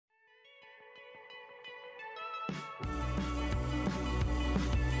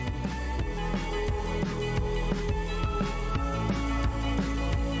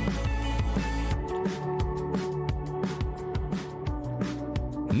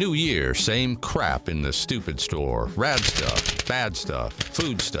New year, same crap in the stupid store. Rad stuff, bad stuff,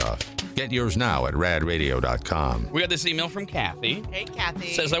 food stuff. Get yours now at radradio.com. We got this email from Kathy. Hey, Kathy.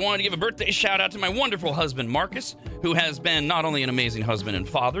 It says, I wanted to give a birthday shout out to my wonderful husband, Marcus, who has been not only an amazing husband and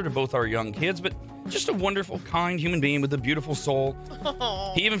father to both our young kids, but just a wonderful, kind human being with a beautiful soul.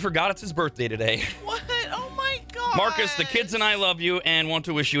 Oh. He even forgot it's his birthday today. What? Oh, my God. Marcus, the kids and I love you and want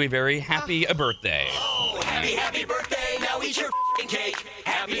to wish you a very happy birthday. Oh, happy birthday. Now eat your f***ing cake.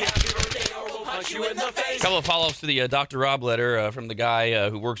 Happy birthday or we'll punch you in the face. A couple of follow-ups to the Dr. Rob letter from the guy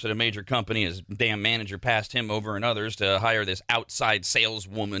who works at a major company. His damn manager passed him over and others to hire this outside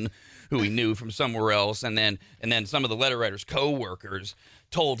saleswoman who he knew from somewhere else. And then some of the letter writer's co-workers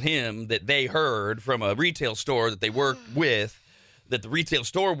told him that they heard from a retail store that they worked with that the retail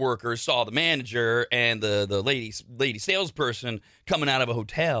store workers saw the manager and the lady salesperson coming out of a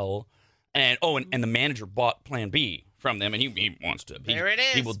hotel. And the manager bought Plan B from them, and he wants to. There it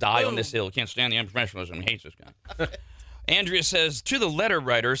is. He will die on Boom. this hill. He can't stand the unprofessionalism. He hates this guy. Andrea says, to the letter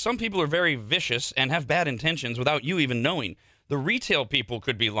writer, some people are very vicious and have bad intentions without you even knowing. The retail people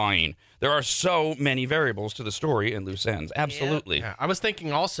could be lying. There are so many variables to the story and loose ends. Absolutely. Yeah, I was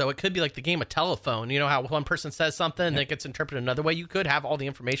thinking also it could be like the game of telephone. You know how one person says something and it gets interpreted another way? You could have all the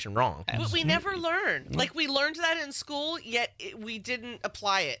information wrong. But we never learned. Like, we learned that in school, yet we didn't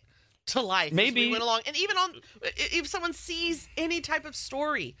apply it to life. Maybe as we went along. And even if someone sees any type of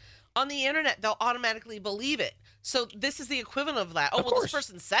story on the internet, they'll automatically believe it. So this is the equivalent of that. Oh, well, this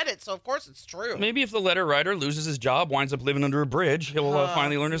person said it, so of course it's true. Maybe if the letter writer loses his job, winds up living under a bridge, he'll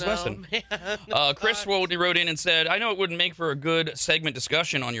finally learn his lesson. Chris wrote in and said, I know it wouldn't make for a good segment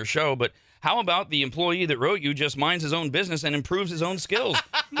discussion on your show, but how about the employee that wrote you just minds his own business and improves his own skills?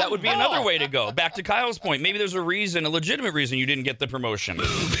 That would be another way to go. Back to Kyle's point. Maybe there's a legitimate reason you didn't get the promotion.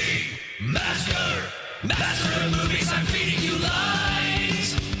 Movie Master of movies, I'm feeding you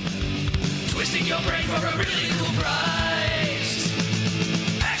lies. Twisting your brain for a really cool prize.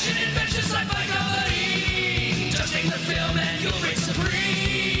 Action, adventure, sci-fi comedy. Just take the film and you'll reign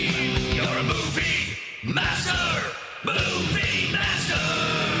supreme. You're a movie master. Movie master.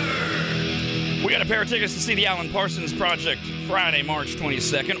 We got a pair of tickets to see the Alan Parsons Project Friday, March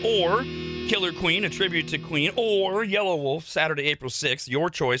 22nd, or Killer Queen, a tribute to Queen, or Yellow Wolf, Saturday, April 6th. Your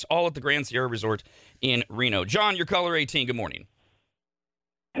choice, all at the Grand Sierra Resort in Reno. John, your caller 18, good morning.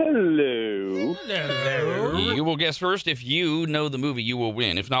 Hello. You will guess first. If you know the movie, you will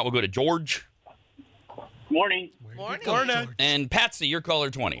win. If not, we'll go to George. Morning. Morning. And Patsy, your caller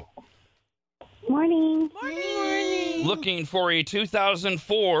 20. Morning. Looking for a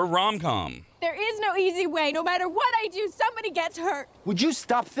 2004 rom-com. There is no easy way. No matter what I do, somebody gets hurt. Would you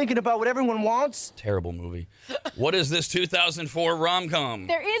stop thinking about what everyone wants? Terrible movie. What is this 2004 rom-com?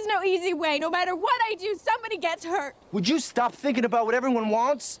 There is no easy way. No matter what I do, somebody gets hurt. Would you stop thinking about what everyone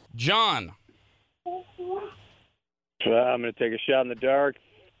wants? John. I'm going to take a shot in the dark.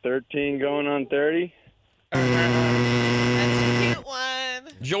 13 going on 30. That's a cute one.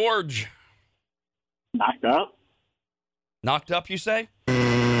 George. Knocked up. Knocked up, you say?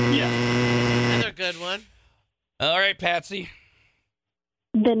 Yeah. Another good one. All right, Patsy.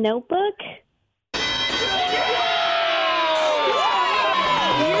 The Notebook?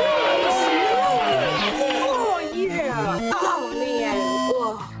 Oh, yeah. Oh, man.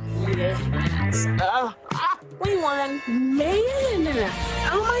 Oh, we won. Man.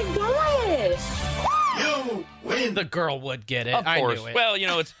 Oh, my gosh. You win. The girl would get it. Of course. I knew it. Well,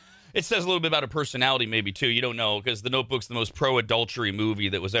 it says a little bit about her personality, maybe, too. You don't know, because The Notebook's the most pro-adultery movie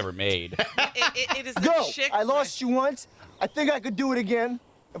that was ever made. It is the Go! chick I lost you once. I think I could do it again.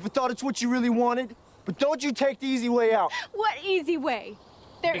 If I thought it's what you really wanted. But don't you take the easy way out. What easy way?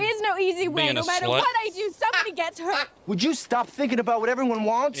 There is no easy way. Being a No matter slut. what I do, somebody gets hurt. Would you stop thinking about what everyone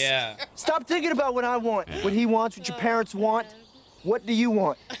wants? Yeah. Stop thinking about what I want, what he wants, what your parents want. What do you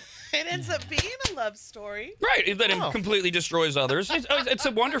want? It ends up being a love story. Right, that it completely destroys others. It's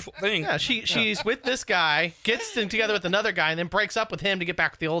a wonderful thing. Yeah, she's with this guy, gets together with another guy, and then breaks up with him to get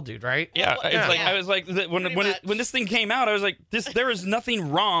back with the old dude, right? Yeah, it's Yeah. like I was like when this thing came out, I was like, there is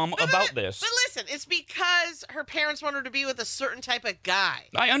nothing wrong about this. But listen, it's because her parents want her to be with a certain type of guy.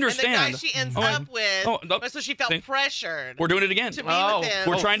 I understand. And the guy she ends up with, so she felt pressured. We're doing it again. To be with him.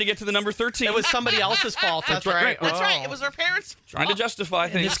 We're trying to get to the number 13. It was somebody else's fault. That's right. That's right. It was her parents' Trying to justify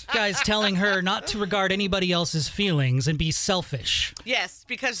And things. this guy's telling her not to regard anybody else's feelings and be selfish. Yes,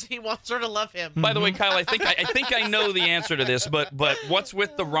 because he wants her to love him. By the way, Kyle, I think I know the answer to this, but what's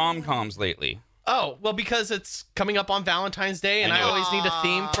with the rom-coms lately? Oh, well, because it's coming up on Valentine's Day, and I always need a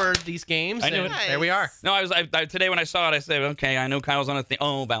theme for these games. I knew and it. There we are. No, I today when I saw it, I said, okay, I know Kyle's on a thing.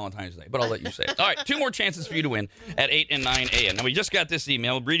 Oh, Valentine's Day, but I'll let you say it. All right, 2 more chances for you to win at 8 and 9 a.m. Now, we just got this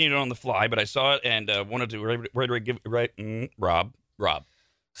email, reading it on the fly, but I saw it and wanted to Rob,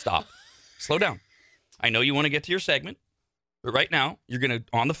 stop. Slow down. I know you want to get to your segment, but right now, you're going to,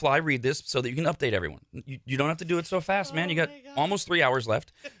 on the fly, read this so that you can update everyone. You don't have to do it so fast, man. You got almost 3 hours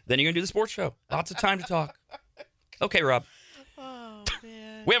left. Then you're going to do the sports show. Lots of time to talk. Okay, Rob. Oh,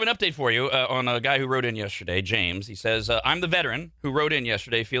 man. We have an update for you on a guy who wrote in yesterday, James. He says, I'm the veteran who wrote in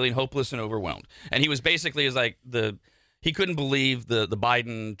yesterday feeling hopeless and overwhelmed. And he was basically he couldn't believe the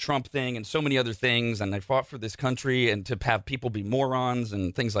Biden-Trump thing and so many other things, and I fought for this country and to have people be morons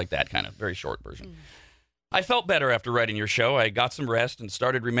and things like that, kind of very short version. I felt better after writing your show. I got some rest and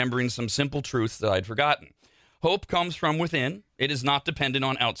started remembering some simple truths that I'd forgotten. Hope comes from within. It is not dependent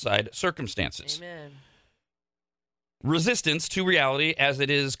on outside circumstances. Amen. Resistance to reality as it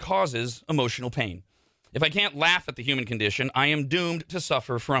is causes emotional pain. If I can't laugh at the human condition, I am doomed to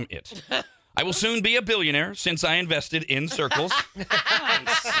suffer from it. I will soon be a billionaire since I invested in circles.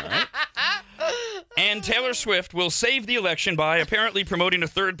 Nice. Right. And Taylor Swift will save the election by apparently promoting a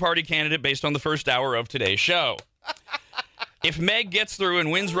third-party candidate based on the first hour of today's show. If Meg gets through and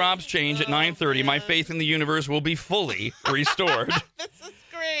wins Rob's change at 9:30, my faith in the universe will be fully restored. This is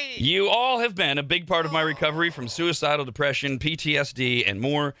great. You all have been a big part of my recovery from suicidal depression, PTSD, and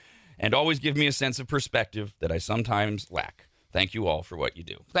more, and always give me a sense of perspective that I sometimes lack. Thank you all for what you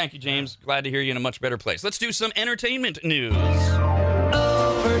do. Thank you, James. Glad to hear you in a much better place. Let's do some entertainment news.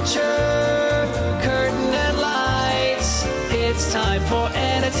 Overture, curtain and lights. It's time for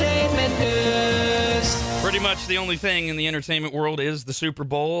entertainment news. Pretty much the only thing in the entertainment world is the Super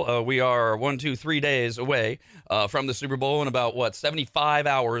Bowl. We are 3 days away from the Super Bowl and about, 75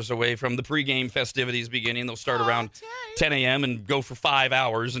 hours away from the pregame festivities beginning. They'll start around 10 a.m. and go for 5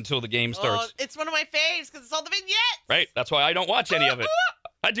 hours until the game starts. It's one of my faves because it's all the vignettes. Right? That's why I don't watch any of it.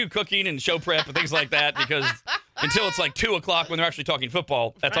 I do cooking and show prep and things like that because until it's like 2 o'clock when they're actually talking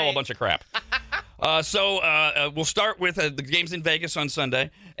football, that's all a bunch of crap. So we'll start with the games in Vegas on Sunday,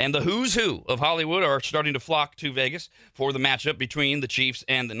 and the who's who of Hollywood are starting to flock to Vegas for the matchup between the Chiefs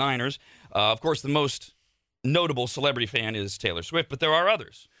and the Niners. Of course, the most notable celebrity fan is Taylor Swift, but there are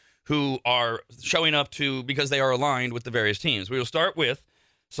others who are showing up because they are aligned with the various teams. We will start with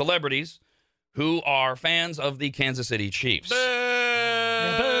celebrities who are fans of the Kansas City Chiefs. Boo!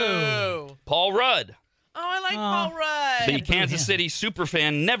 Paul Rudd. Oh, I like Paul Rudd. The Kansas City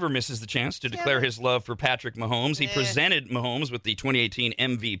superfan never misses the chance to declare his love for Patrick Mahomes. He presented Mahomes with the 2018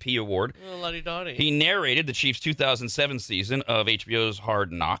 MVP award. Oh, luddy-duddy. He narrated the Chiefs' 2007 season of HBO's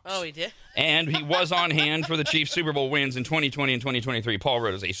Hard Knocks. Oh, he did? And he was on hand for the Chiefs' Super Bowl wins in 2020 and 2023. Paul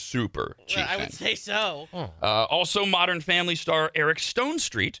Rudd is a super Chiefs fan. I would say so. Also, Modern Family star Eric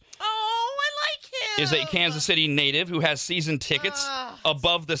Stonestreet is a Kansas City native who has season tickets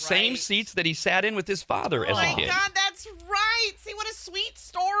above the same seats that he sat in with his father as a kid. Oh, my God, that's right. See, what a sweet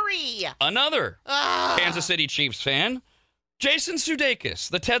story. Another Kansas City Chiefs fan, Jason Sudeikis,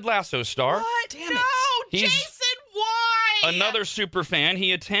 the Ted Lasso star. What? Damn it. Jason, why? Another super fan.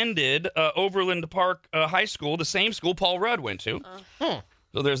 He attended Overland Park High School, the same school Paul Rudd went to.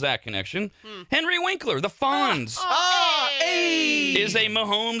 So there's that connection. Henry Winkler, the Fonz, is a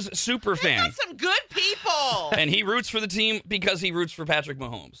Mahomes super fan. Got some good people. And he roots for the team because he roots for Patrick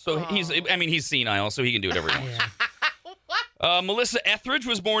Mahomes. So he's senile, so he can do whatever he wants. Melissa Etheridge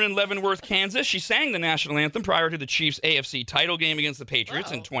was born in Leavenworth, Kansas. She sang the national anthem prior to the Chiefs' AFC title game against the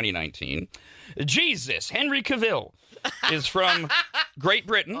Patriots in 2019. Henry Cavill is from Great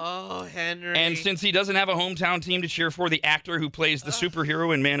Britain. Oh, Henry. And since he doesn't have a hometown team to cheer for, the actor who plays the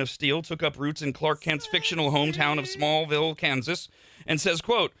superhero in Man of Steel took up roots in Clark Kent's fictional hometown of Smallville, Kansas, and says,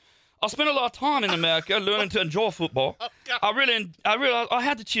 quote, I spent a lot of time in America learning to enjoy football. I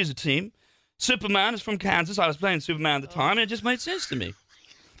had to choose a team. Superman is from Kansas. I was playing Superman at the time, and it just made sense to me.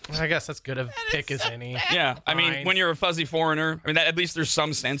 I guess that's good a pick as any. Yeah, I mean, when you're a fuzzy foreigner, at least there's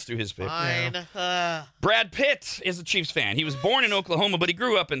some sense to his pick. Fine. Brad Pitt is a Chiefs fan. He was born in Oklahoma, but he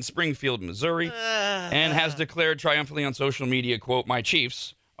grew up in Springfield, Missouri, and has declared triumphantly on social media, quote, my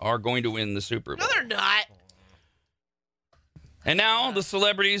Chiefs are going to win the Super Bowl. No, they're not. And now the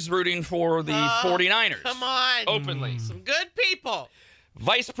celebrities rooting for the 49ers. Come on. Openly. Some good people.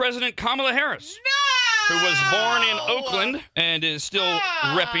 Vice President Kamala Harris. No! Who was born in Oakland and is still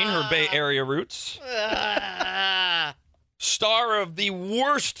repping her Bay Area roots. Star of the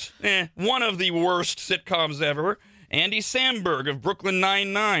worst, one of the worst sitcoms ever, Andy Samberg of Brooklyn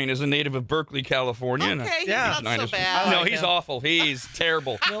Nine-Nine is a native of Berkeley, California. Okay, he's Yeah. not so bad. No, he's awful. He's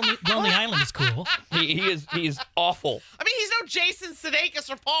terrible. Lonely Island is cool. He's awful. I mean, he's no Jason Sudeikis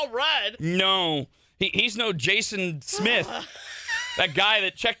or Paul Rudd. No, he's no Jason Smith. That guy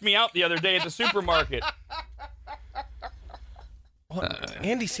that checked me out the other day at the supermarket.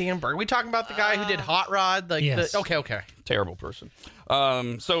 Andy Samberg. We talking about the guy who did Hot Rod? Yes. Okay. Terrible person.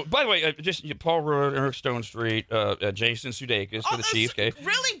 So, by the way, just Paul Rudd, Eric Stone Street, Jason Sudeikis for the Chiefs. Okay.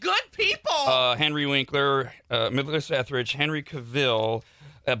 Really good people. Henry Winkler, Melissa Etheridge, Henry Cavill,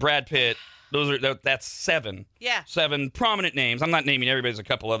 Brad Pitt. That's 7. Yeah. 7 prominent names. I'm not naming everybody. There's a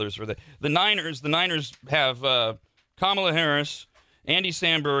couple others for the Niners. The Niners have Kamala Harris, Andy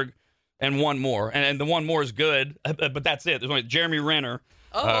Samberg, and one more. And the one more is good, but that's it. There's only Jeremy Renner.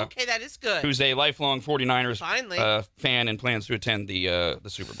 Okay, that is good. Who's a lifelong 49ers Finally. fan and plans to attend the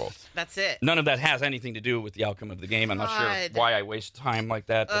Super Bowl. That's it. None of that has anything to do with the outcome of the game. I'm not sure God. why I waste time like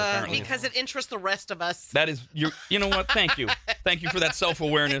that. But apparently Because it interests the rest of us. that is, you know what? Thank you. Thank you for that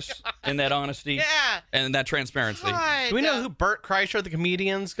self-awareness and that honesty Yeah. and that transparency. God. Do we know who Bert Kreischer, the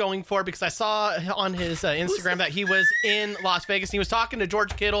comedian's, going for? Because I saw on his Instagram that he was in Las Vegas. And he was talking to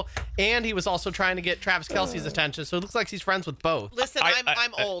George Kittle, and he was also trying to get Travis Kelce's attention. So it looks like he's friends with both. Listen,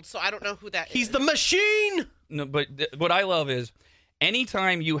 I'm old, so I don't know who that is. He's the machine. No, but what I love is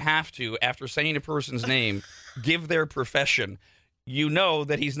anytime you have to, after saying a person's name, give their profession, you know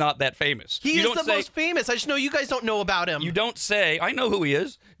that he's not that famous. He is the most famous. I just know you guys don't know about him. You don't say, I know who he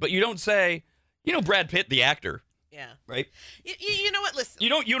is, but you don't say, Brad Pitt, the actor. Yeah. Right? You know what? Listen.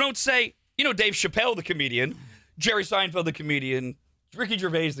 You don't say, Dave Chappelle, the comedian, Jerry Seinfeld, the comedian, Ricky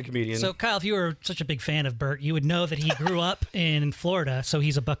Gervais, the comedian. So, Kyle, if you were such a big fan of Bert, you would know that he grew up in Florida, so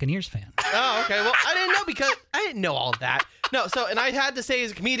he's a Buccaneers fan. Oh, okay. Well, I didn't know because I didn't know all of that. No, and I had to say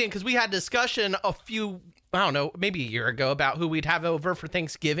as a comedian because we had a discussion a few, I don't know, maybe a year ago about who we'd have over for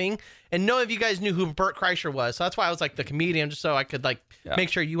Thanksgiving, and none of you guys knew who Bert Kreischer was. So that's why I was like the comedian, just so I could make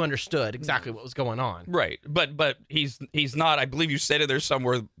sure you understood exactly what was going on. Right, but he's not. I believe you said it there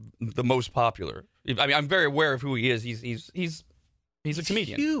somewhere. The most popular. I mean, I'm very aware of who he is. He's a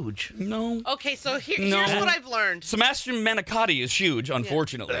comedian. Huge. No. Okay, so here's what I've learned. Sebastian Maniscalco is huge,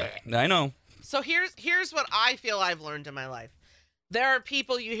 unfortunately. I know. So here's what I feel I've learned in my life. There are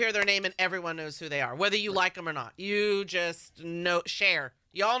people, you hear their name and everyone knows who they are, whether you like them or not. You just know, share.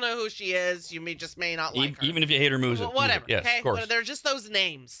 Y'all know who she is. You may not like her. Even if you hate her music. Whatever, Yes, okay? of course. They're just those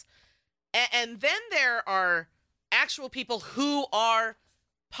names. And then there are actual people who are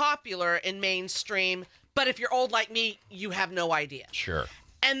popular in mainstream, but if you're old like me, you have no idea. Sure.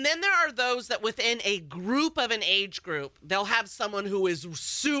 And then there are those that within a group of an age group, they'll have someone who is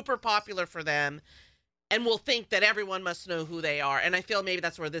super popular for them and will think that everyone must know who they are. And I feel maybe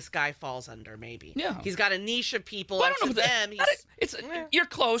that's where this guy falls under, maybe. Yeah. He's got a niche of people. Well, I and don't know to if them, you're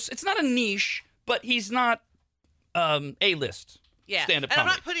close. It's not a niche, but he's not A-list. yeah. Stand-up And I'm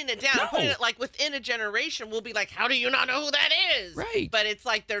comedy. not putting it down. I'm putting it like within a generation, we'll be like, how do you not know who that is? Right. But it's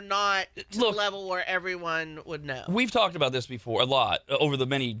like they're not to Look, the level where everyone would know. We've talked about this before a lot over the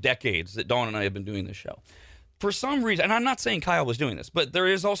many decades that Dawn and I have been doing this show. For some reason, and I'm not saying Kyle was doing this, but there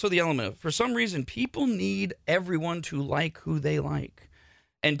is also the element of, for some reason, people need everyone to like who they like.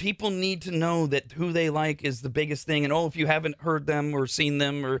 And people need to know that who they like is the biggest thing. And, if you haven't heard them or seen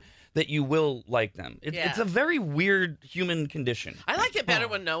them, or that you will like them. It's a very weird human condition. I like it better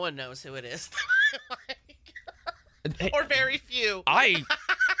when no one knows who it is. Or very few. I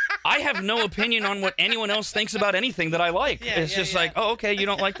have no opinion on what anyone else thinks about anything that I like. It's just like, okay, you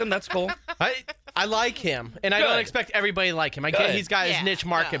don't like them? That's cool. I like him, and I don't expect everybody to like him. I get he's got his niche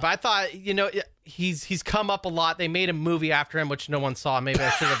market, but I thought, he's come up a lot. They made a movie after him, which no one saw. Maybe I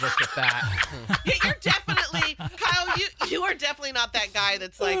should have looked at that. Yeah, you're definitely, Kyle, you are definitely not that guy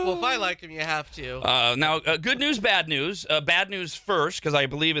that's like, well, if I like him, you have to. Now, good news, bad news. Bad news first, because I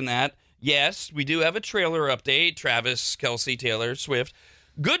believe in that. Yes, we do have a trailer update. Travis, Kelce, Taylor Swift.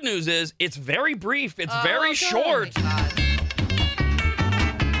 Good news is it's very brief. It's very short. Going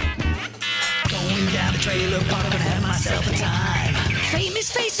down the trailer park and have myself a time.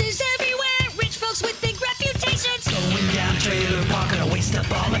 Famous faces everywhere, rich folks with big reputations. Going down the trailer park and I waste up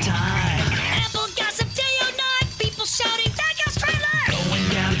all my time. Apple gossip day or night, people shouting, that guy's Trailer. Going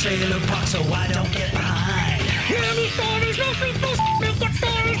down the trailer park so I don't get behind. Many stories, no free fish, make up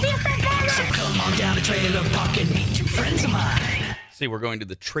stories, so come on down to trailer park and meet two friends of mine. See, we're going to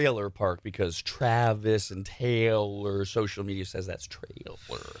the trailer park because Travis and Taylor, social media says that's Traylor.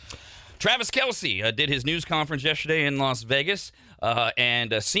 Travis Kelce did his news conference yesterday in Las Vegas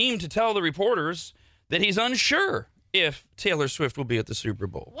and seemed to tell the reporters that he's unsure if Taylor Swift will be at the Super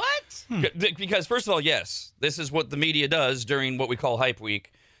Bowl. What? Because, first of all, yes, this is what the media does during what we call Hype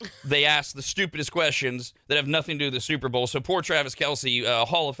Week. They ask the stupidest questions that have nothing to do with the Super Bowl. So poor Travis Kelce,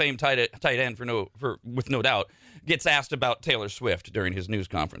 Hall of Fame tight end with no doubt, gets asked about Taylor Swift during his news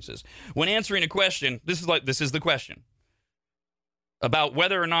conferences. When answering a question, this is the question about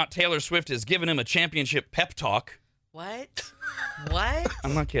whether or not Taylor Swift has given him a championship pep talk. What? What?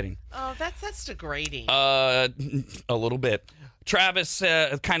 I'm not kidding. Oh, that's degrading. A little bit. Travis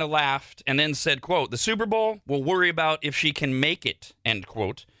kind of laughed and then said, quote, "The Super Bowl, we'll worry about if she can make it," end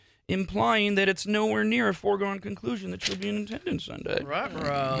quote, implying that it's nowhere near a foregone conclusion that she'll be in attendance Sunday.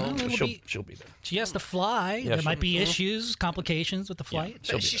 Ruh-roh. She'll be there. She has to fly. Yeah, there might be issues, complications with the flight.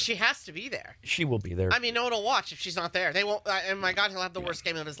 Yeah, she has to be there. She will be there. I mean, no one will watch if she's not there. They won't. And my God, he'll have the worst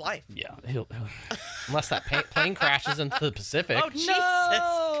game of his life. Yeah, Unless that plane crashes into the Pacific. Oh, Jesus.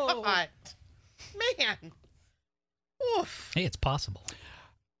 God. Man. Oof. Hey, it's possible.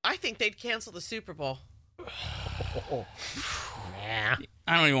 I think they'd cancel the Super Bowl. Nah.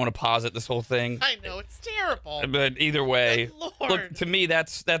 I don't even want to posit this whole thing. I know, it's terrible. But either way, Lord. look, to me,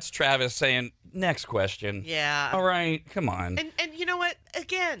 that's Travis saying, next question. Yeah. All right, come on. And you know what?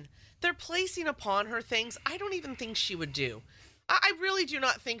 Again, they're placing upon her things I don't even think she would do. I really do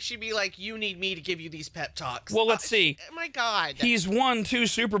not think she'd be like, you need me to give you these pep talks. Well, let's see. My God. He's won 2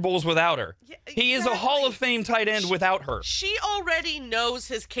 Super Bowls without her. Yeah, He is a Hall of Fame tight end without her. She already knows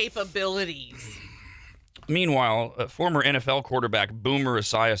his capabilities. Meanwhile, former NFL quarterback Boomer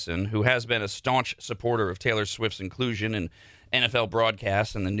Esiason, who has been a staunch supporter of Taylor Swift's inclusion in NFL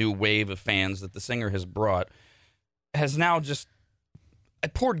broadcasts and the new wave of fans that the singer has brought, has now just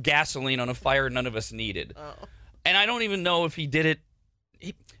poured gasoline on a fire none of us needed. Oh. And I don't even know if he did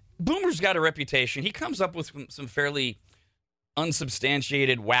it. Boomer's got a reputation. He comes up with some fairly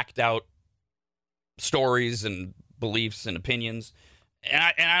unsubstantiated, whacked out stories and beliefs and opinions. And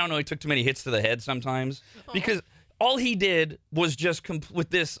I don't know, he took too many hits to the head sometimes. Because all he did was just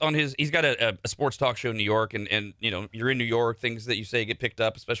with this on his... He's got a sports talk show in New York, and you know, you're in New York, things that you say get picked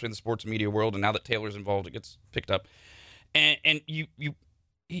up, especially in the sports media world, and now that Taylor's involved, it gets picked up. And he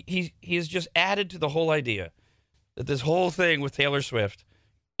has just added to the whole idea that this whole thing with Taylor Swift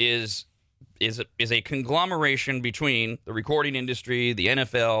is a conglomeration between the recording industry, the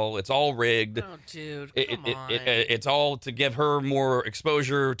NFL. It's all rigged. Oh, dude, come on. It's all to give her more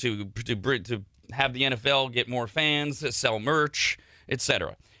exposure, to have the NFL get more fans, to sell merch,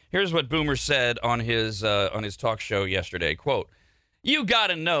 etc. Here's what Boomer said on his talk show yesterday. Quote, "You got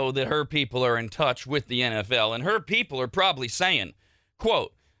to know that her people are in touch with the NFL, and her people are probably saying,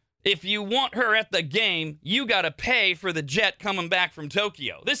 quote, if you want her at the game, you got to pay for the jet coming back from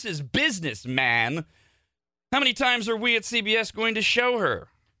Tokyo. This is business, man. How many times are we at CBS going to show her?"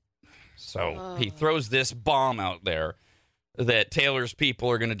 So he throws this bomb out there that Taylor's people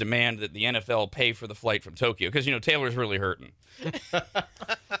are going to demand that the NFL pay for the flight from Tokyo. Because, you know, Taylor's really hurting.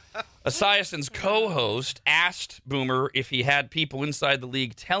 Esiason's co-host asked Boomer if he had people inside the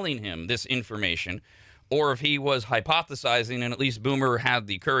league telling him this information, or if he was hypothesizing, and at least Boomer had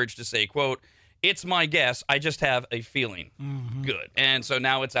the courage to say, quote, "It's my guess. I just have a feeling." Mm-hmm. Good. And so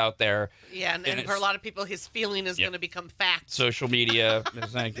now it's out there. Yeah, and for a lot of people, his feeling is going to become fact. Social media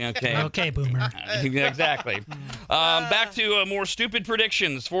is like, okay. Okay, Boomer. Exactly. Back to more stupid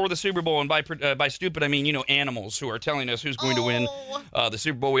predictions for the Super Bowl. And by stupid, I mean, you know, animals who are telling us who's going to win the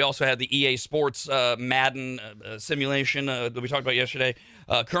Super Bowl. We also had the EA Sports Madden simulation that we talked about yesterday.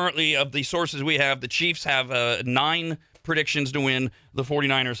 Currently, of the sources we have, the Chiefs have 9 predictions to win. The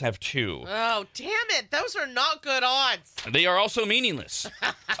 49ers have 2. Oh, damn it. Those are not good odds. They are also meaningless.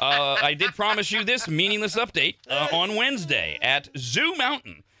 I did promise you this meaningless update on Wednesday at Zoo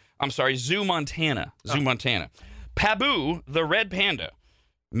Montana. Montana. Pabu, the red panda,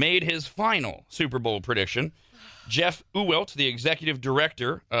 made his final Super Bowl prediction. Jeff Uwelt, the executive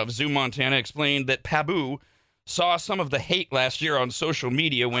director of Zoo Montana, explained that Pabu saw some of the hate last year on social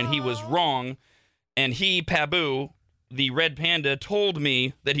media when he was wrong, and he, Pabu, the red panda, told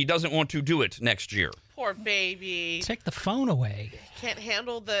me that he doesn't want to do it next year. Poor baby. Take the phone away. Can't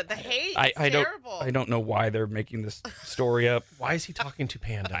handle the hate. I terrible. I don't know why they're making this story up. Why is he talking to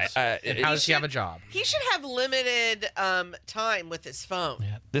pandas? And how does he have a job? He should have limited time with his phone.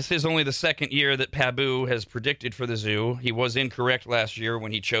 Yeah. This is only the second year that Pabu has predicted for the zoo. He was incorrect last year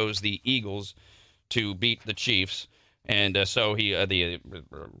when he chose the Eagles to beat the Chiefs. And so he, the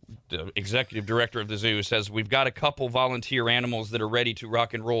executive director of the zoo, says, "We've got a couple volunteer animals that are ready to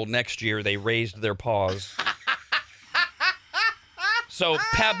rock and roll next year. They raised their paws." So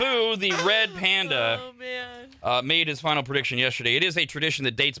Pabu, the red panda, made his final prediction yesterday. It is a tradition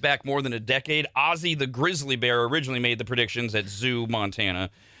that dates back more than a decade. Ozzy the grizzly bear originally made the predictions at Zoo Montana.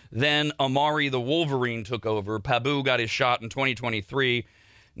 Then Amari the Wolverine took over. Pabu got his shot in 2023.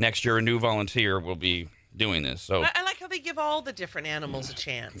 Next year, a new volunteer will be doing this. So I like how they give all the different animals a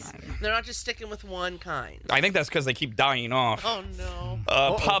chance. They're not just sticking with one kind. I think that's because they keep dying off. Oh, no.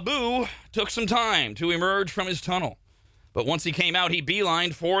 Pabu took some time to emerge from his tunnel. But once he came out, he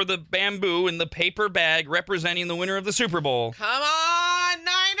beelined for the bamboo in the paper bag representing the winner of the Super Bowl. Come on,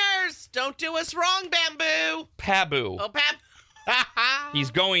 Niners! Don't do us wrong, Bamboo! Pabu. Oh, Pab. He's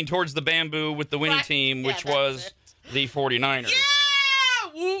going towards the bamboo with the winning Right. team, which Yeah, was that's the 49ers. Yeah!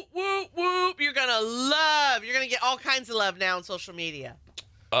 Whoop, whoop, whoop. You're gonna get all kinds of love now on social media.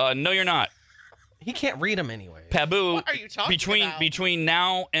 No, you're not. He can't read them anyway. Pabu, What are you talking about? between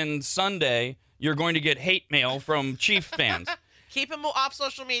now and Sunday, you're going to get hate mail from Chief fans. Keep him off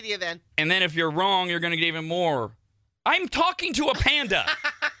social media then. And then if you're wrong, you're going to get even more. I'm talking to a panda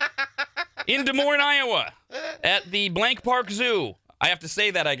in Des Moines, Iowa, at the Blank Park Zoo. I have to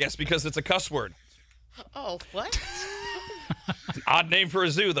say that, I guess, because it's a cuss word. Oh, what? Odd name for a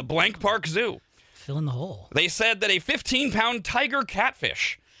zoo, the Blank Park Zoo. Fill in the hole. They said that a 15-pound tiger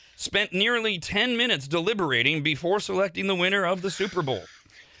catfish spent nearly 10 minutes deliberating before selecting the winner of the Super Bowl.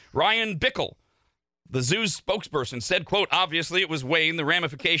 Ryan Bickle, the zoo's spokesperson, said, quote, obviously it was weighing the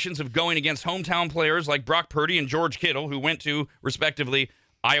ramifications of going against hometown players like Brock Purdy and George Kittle, who went to, respectively,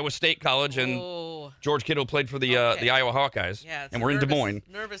 Iowa State College, and George Kittle played for the Iowa Hawkeyes. Yeah, and we're in Des Moines.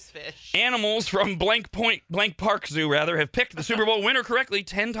 Nervous fish. Animals from Blank Park Zoo, have picked the Super Bowl winner correctly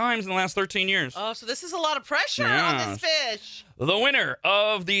 10 times in the last 13 years. Oh, so this is a lot of pressure on this fish. The winner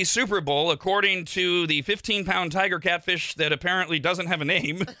of the Super Bowl, according to the 15-pound tiger catfish that apparently doesn't have a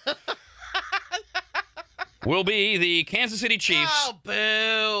name, will be the Kansas City Chiefs Oh,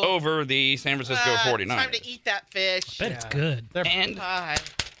 boo. over the San Francisco 49ers. Time to eat that fish. Bet it's good. And Bye.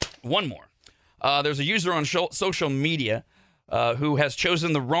 one more. There's a user on social media who has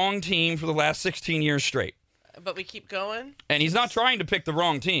chosen the wrong team for the last 16 years straight. But we keep going. And he's not trying to pick the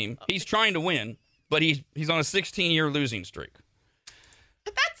wrong team. He's trying to win, but he's on a 16-year losing streak.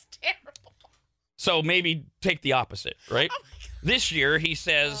 That's terrible. So maybe take the opposite, right? This year, he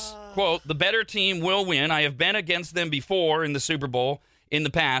says, quote, the better team will win. I have been against them before in the Super Bowl in the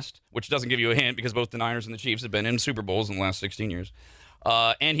past, which doesn't give you a hint because both the Niners and the Chiefs have been in Super Bowls in the last 16 years.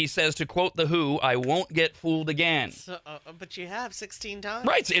 And he says, to quote The Who, I won't get fooled again. So, but you have 16 times.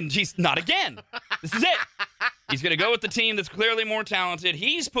 Right, and he's not again. This is it. He's going to go with the team that's clearly more talented.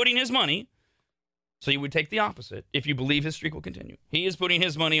 He's putting his money. So you would take the opposite if you believe his streak will continue. He is putting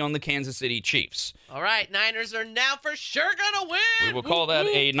his money on the Kansas City Chiefs. All right, Niners are now for sure going to win. We will call that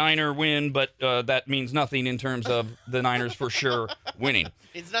a Niner win, but that means nothing in terms of the Niners for sure winning.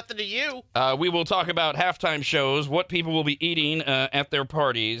 It's nothing to you. We will talk about halftime shows, what people will be eating at their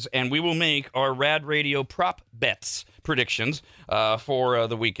parties, and we will make our RAD Radio prop bets predictions for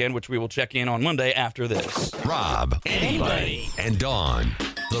the weekend, which we will check in on Monday after this. Rob, anybody, and Dawn.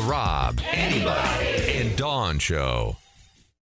 The Rob, anybody, and Dawn Show.